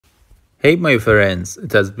Hey, my friends,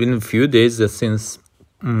 it has been a few days since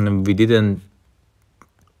we didn't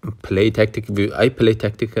play tactic. I play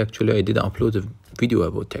tactic actually. I didn't upload a video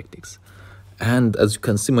about tactics. And as you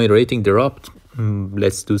can see, my rating dropped.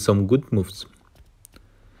 Let's do some good moves.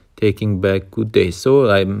 Taking back good days. So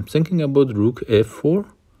I'm thinking about rook f4.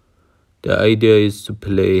 The idea is to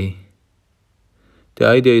play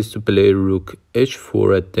rook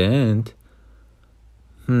h4 at the end.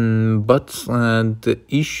 But the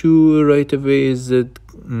issue right away is that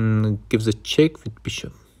gives a check with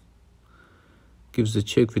bishop. Gives a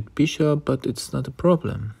check with bishop, but it's not a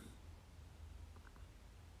problem.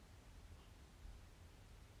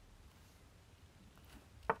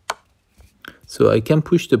 So I can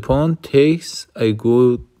push the pawn, takes, I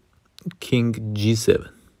go king g7.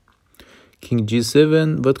 King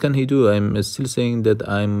g7, what can he do? I'm still saying that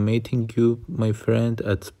I'm mating you, my friend,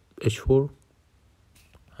 at h4.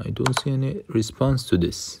 I don't see any response to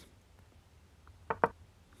this.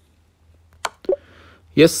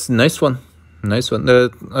 Yes, nice one. Nice one.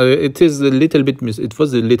 It was a little bit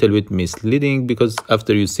misleading because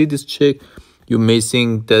after you see this check, you may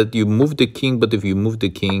think that you move the king, but if you move the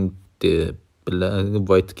king, the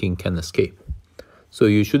white king can escape. So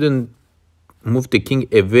you shouldn't move the king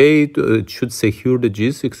away. It should secure the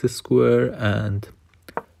g6 square and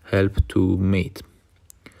help to mate.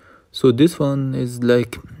 So this one is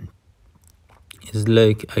like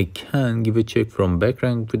I can give a check from back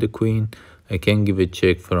rank with the queen. I can give a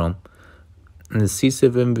check from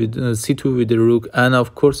c7 with c2 with the rook, and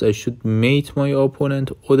of course I should mate my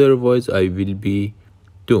opponent, otherwise I will be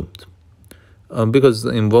doomed. Because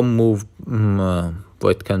in one move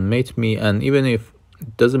white can mate me, and even if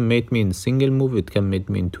it doesn't mate me in a single move, it can mate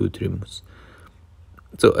me in 2-3 moves.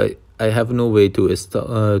 So I have no way to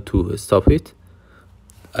stop it.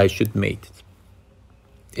 I should mate it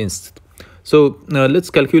instead. So now let's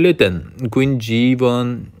calculate then. Queen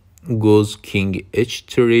g1 goes king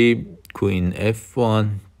h3, queen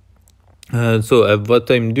f1. So what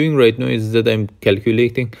I'm doing right now is that I'm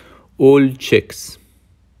calculating all checks.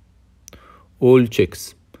 All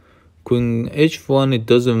checks. Queen h1, it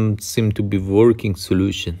doesn't seem to be working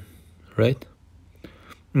solution, right?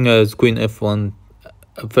 As queen f1,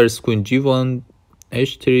 first queen g1,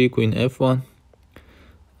 h3, queen f1,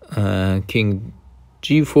 king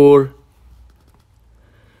g4.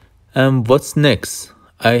 And what's next?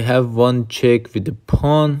 I have one check with the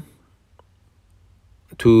pawn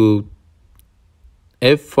to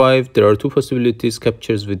f5. There are two possibilities: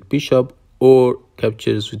 captures with bishop or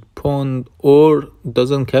captures with pawn, or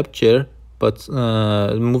doesn't capture but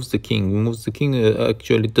moves the king.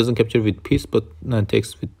 Actually doesn't capture with piece but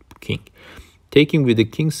takes with king. Taking with the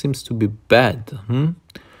king seems to be bad,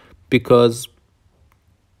 because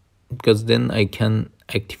then I can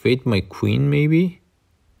activate my queen maybe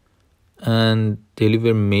and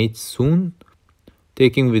deliver mate soon.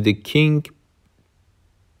 Taking with the king,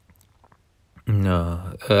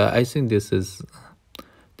 no, I think this is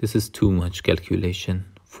too much calculation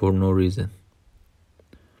for no reason.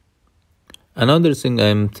 Another thing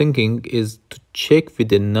I'm thinking is to check with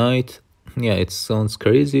the knight. Yeah, it sounds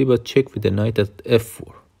crazy, but check with the knight at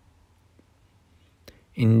f4.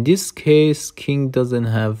 In this case, king doesn't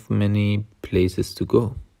have many places to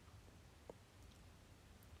go,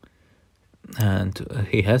 and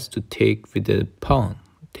he has to take with the pawn.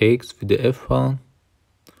 Takes with the f pawn.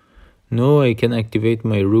 No, I can activate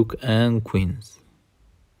my rook and queens.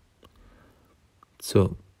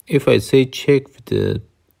 So if I say check with the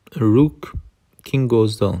rook, king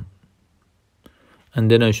goes down,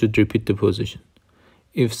 and then I should repeat the position.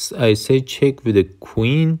 If I say check with the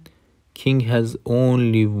queen, king has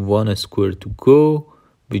only one square to go,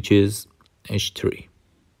 which is h3.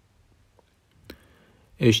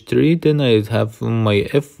 h3, then I have my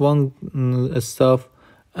f1 stuff,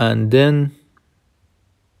 and then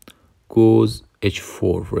goes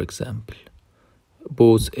h4, for example.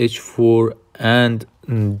 Both h4 and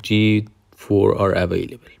g4 are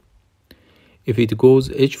available. If it goes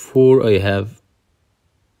h4,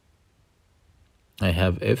 I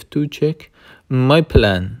have f2 check. My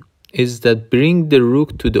plan is that bring the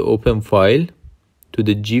rook to the open file, to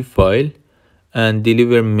the g file, and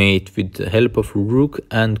deliver mate with the help of rook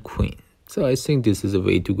and queen. So I think this is a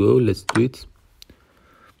way to go. Let's do it.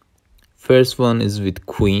 First one is with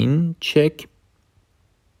queen check.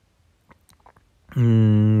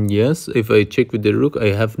 Yes, if I check with the rook,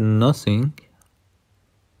 I have nothing,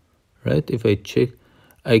 right? If I check,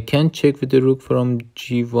 I can check with the rook from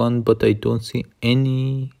g1, but I don't see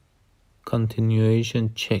any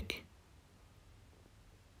continuation check,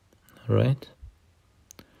 right?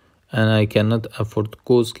 And I cannot afford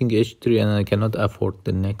goes king h3, and I cannot afford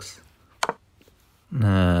the next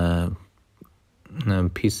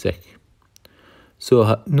piece sec.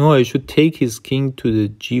 So now I should take his king to the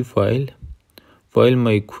g file while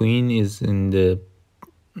my queen is in the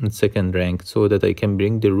second rank, so that I can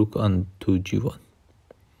bring the rook on to g1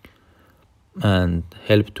 and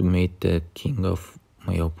help to mate the king of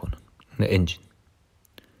my opponent, the engine.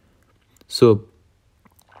 So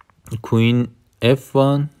queen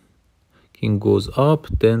f1, king goes up,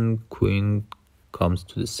 then queen comes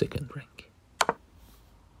to the second rank.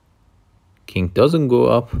 King doesn't go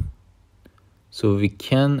up, so we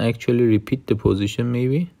can actually repeat the position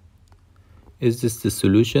maybe. Is this the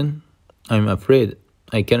solution? I'm afraid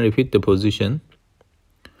I can repeat the position,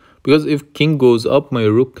 because if king goes up, my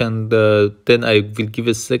rook can then I will give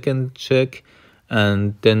a second check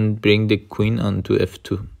and then bring the queen onto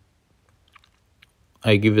f2.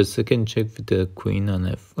 I give a second check with the queen on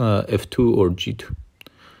f2 or g2,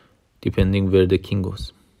 depending where the king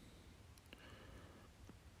goes.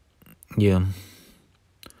 Yeah,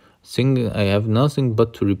 I have nothing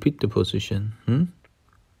but to repeat the position.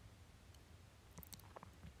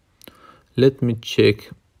 Let me check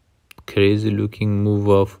crazy looking move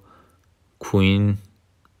of queen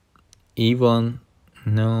e1.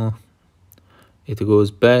 No, it goes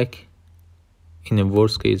back. In a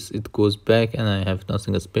worst case, it goes back and I have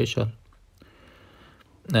nothing special.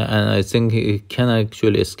 And I think he can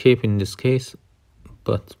actually escape in this case,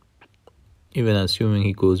 but even assuming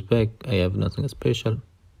he goes back, I have nothing special.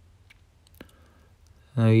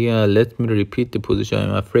 Yeah, let me repeat the position.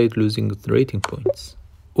 I'm afraid losing the rating points.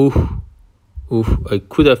 Oof, I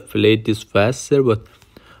could have played this faster, but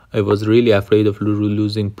I was really afraid of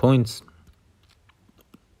losing points.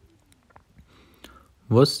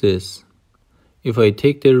 What's this? If I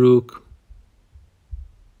take the rook,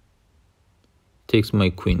 takes my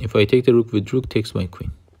queen. If I take the rook with rook, takes my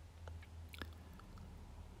queen.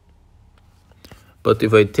 But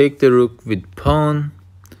if I take the rook with pawn,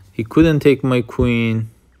 he couldn't take my queen.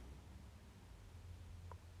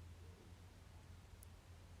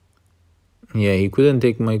 Yeah, he couldn't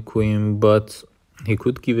take my queen, but he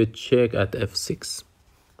could give a check at f6.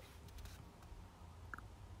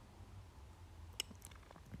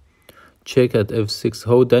 Check at f6.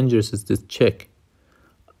 How dangerous is this check?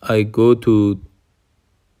 I go to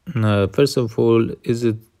first of all, is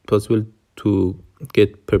it possible to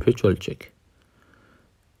get perpetual check?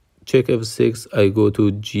 Check f6, I go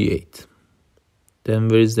to g8. Then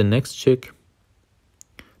where is the next check?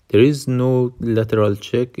 There is no lateral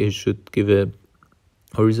check. It should give a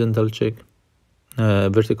horizontal check,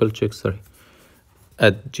 vertical check, sorry,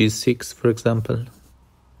 at g6, for example.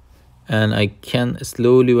 And I can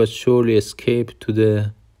slowly but surely escape to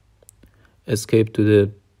the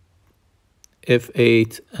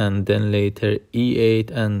f8 and then later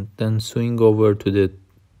e8 and then swing over to the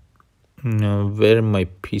where my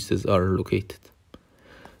pieces are located.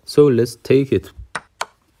 So let's take it.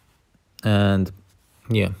 And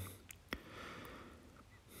yeah,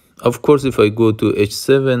 of course, if I go to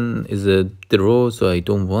h7 is a draw, so I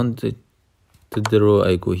don't want it to draw.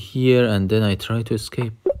 I go here and then I try to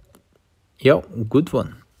escape. Yeah, good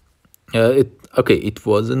one. It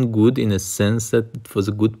wasn't good in a sense that it was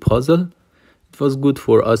a good puzzle. It was good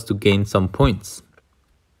for us to gain some points.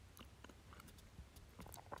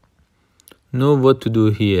 Know what to do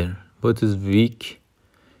here. What is weak?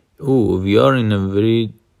 Oh, we are in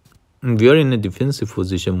a defensive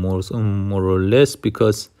position more or less,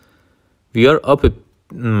 because we are up a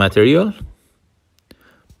material,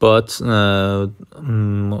 but our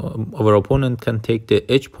opponent can take the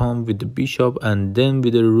h pawn with the bishop and then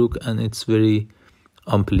with the rook, and it's very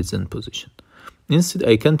unpleasant position. Instead,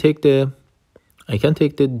 I can take the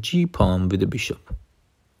g pawn with the bishop.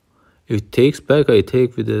 If it takes back, I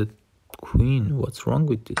take with the queen. What's wrong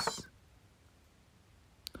with this?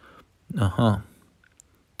 The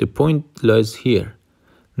point lies here.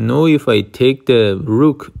 Now if I take the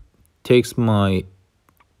rook, takes my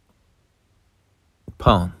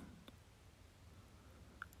pawn,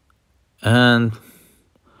 and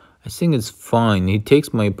I think it's fine. He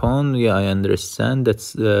takes my pawn. Yeah, I understand.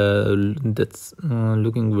 That's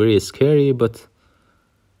looking very scary, but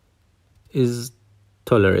is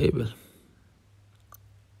tolerable.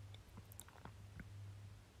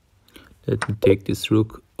 Let me take this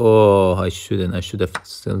rook. Oh, I shouldn't. I should have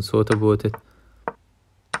still thought about it.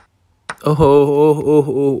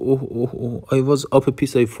 Oh! I was up a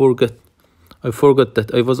piece. I forgot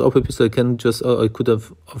that I was up a piece. I could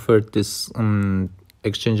have offered this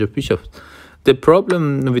exchange of bishops. The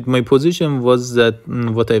problem with my position was that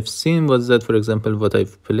what I've seen was that, for example, what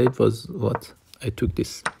I've played was what I took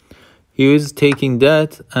this. He was taking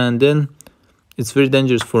that, and then It's very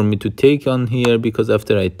dangerous for me to take on here, because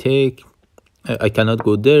after I take, I cannot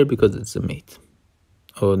go there because it's a mate.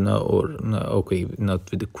 Oh no, or no, okay, not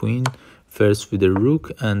with the queen. First with the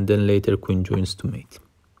rook, and then later queen joins to mate.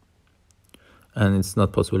 And it's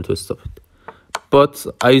not possible to stop it. But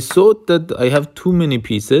I thought that I have too many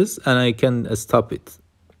pieces and I can stop it.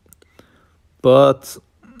 But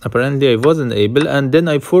apparently I wasn't able, and then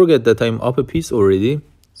I forget that I'm up a piece already.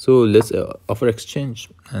 So let's offer exchange,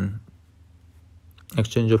 and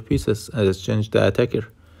exchange of pieces. I exchange the attacker.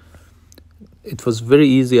 It was very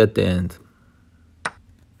easy at the end.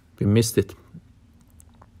 We missed it.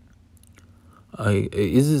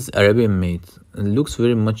 Is this Arabian mate? It looks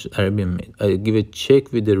very much Arabian mate. I give a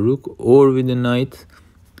check with the rook or with the knight.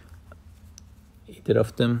 Either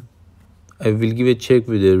of them. I will give a check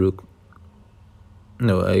with the rook.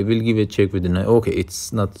 No, I will give a check with the knight. Okay,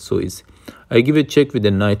 it's not so easy. I give a check with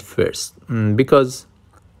the knight first. Because...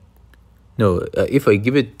 No, if I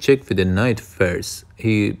give a check with the knight first,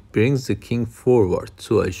 he brings the king forward.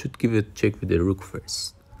 So I should give a check with the rook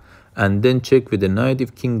first. And then check with the knight.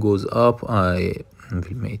 If king goes up, I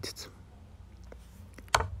will mate it.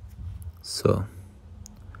 So,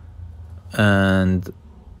 and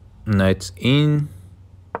knight in,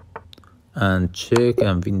 and check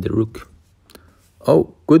and win the rook.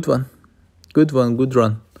 Oh, good one. Good one, good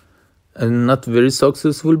run. And not very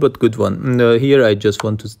successful, but good one. Here I just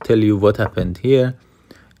want to tell you what happened here.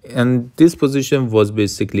 And this position was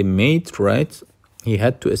basically mate, right? He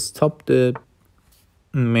had to stop the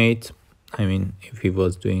mate. I mean, if he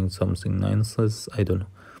was doing something nonsense, I don't know.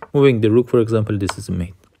 Moving the rook, for example, this is a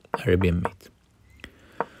mate, Arabian mate.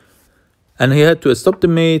 And he had to stop the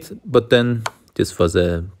mate, but then this was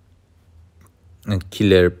a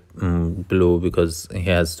killer blow, because he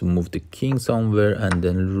has to move the king somewhere and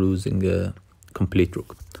then losing a complete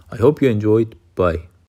rook. I hope you enjoyed. Bye.